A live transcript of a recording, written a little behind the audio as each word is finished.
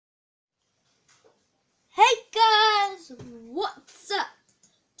What's up?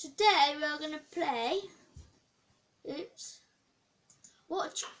 Today we're going to play,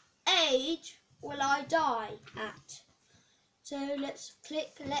 what age will I die at? So let's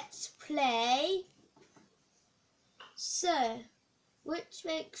click let's play. So, which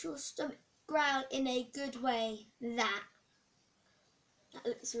makes your stomach growl in a good way? That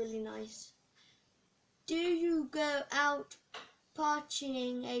looks really nice. Do you go out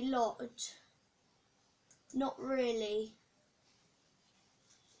partying a lot? Not really.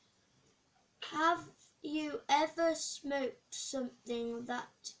 Have you ever smoked something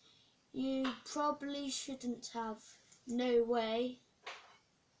that you probably shouldn't have? No way.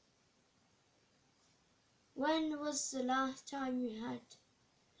 When was the last time you had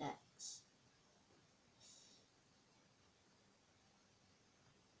sex?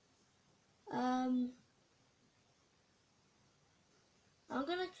 I'm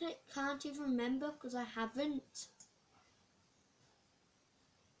gonna click can't even remember because I haven't.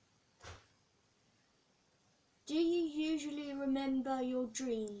 Do you usually remember your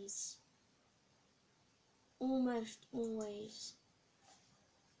dreams? Almost always.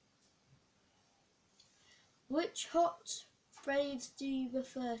 Which hot flavors do you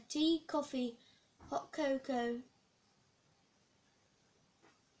prefer? Tea, coffee, hot cocoa?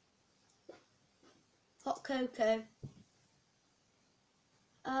 Hot cocoa.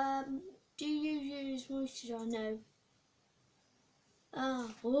 Do you use moisturiser?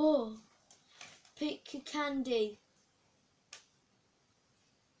 No. Pick your candy.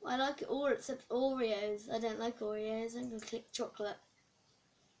 I like it all except Oreos. I don't like Oreos. I'm going to click chocolate.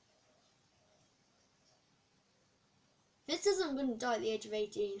 This says I'm going to die at the age of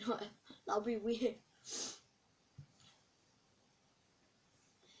 18. That'll be weird.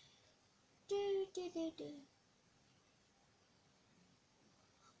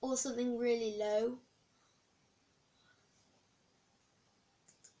 Or something really low.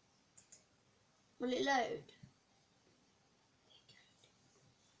 Will it load?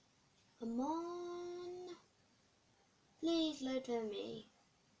 Come on. Please load for me.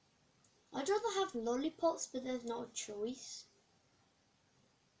 I'd rather have lollipops, but there's not a choice.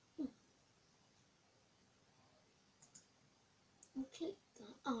 I'll click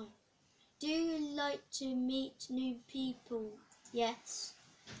that. Oh. Do you like to meet new people? Yes.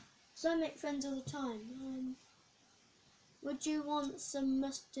 So I make friends all the time. Would you want some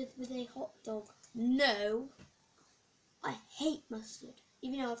mustard with a hot dog? No. I hate mustard.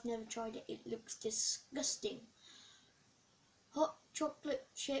 Even though I've never tried it, it looks disgusting. Hot chocolate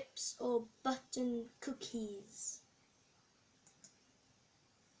chips or button cookies?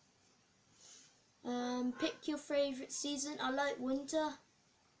 Pick your favourite season. I like winter.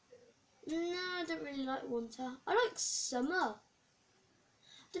 No, I don't really like winter. I like summer.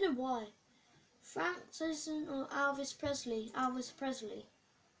 I don't know why. Frank Tyson or Elvis Presley? Elvis Presley.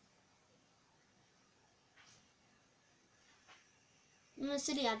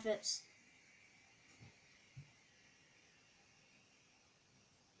 Silly adverts.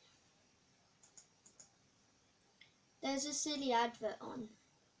 There's a silly advert on.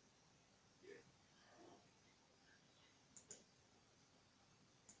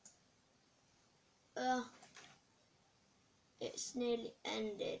 It's nearly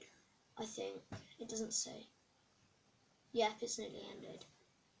ended, I think. It doesn't say. Yep, it's nearly ended.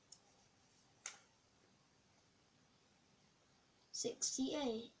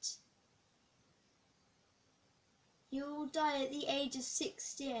 68. You'll die at the age of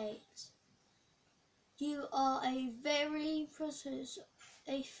 68. You are a very process,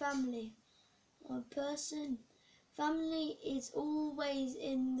 a family, a person. Family is always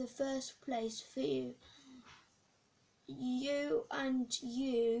in the first place for you. You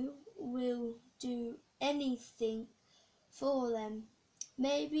will do anything for them.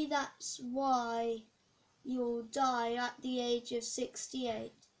 Maybe that's why you'll die at the age of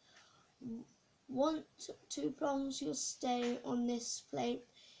 68. Want to promise you'll stay on this plate?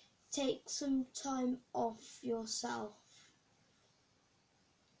 Take some time off yourself.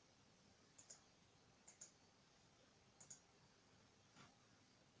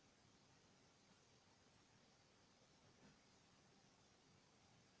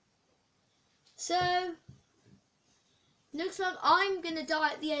 So, looks like I'm going to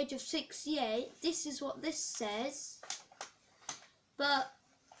die at the age of 68. This is what this says. But,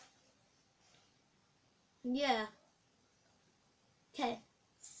 yeah. Okay.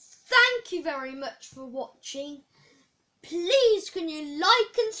 Thank you very much for watching. Please can you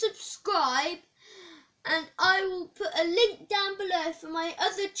like and subscribe. And I will put a link down below for my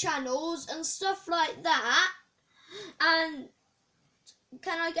other channels and stuff like that. And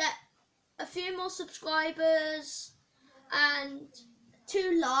can I get a few more subscribers? and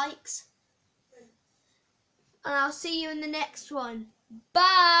 2 likes. And I'll see you in the next one.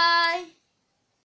 Bye!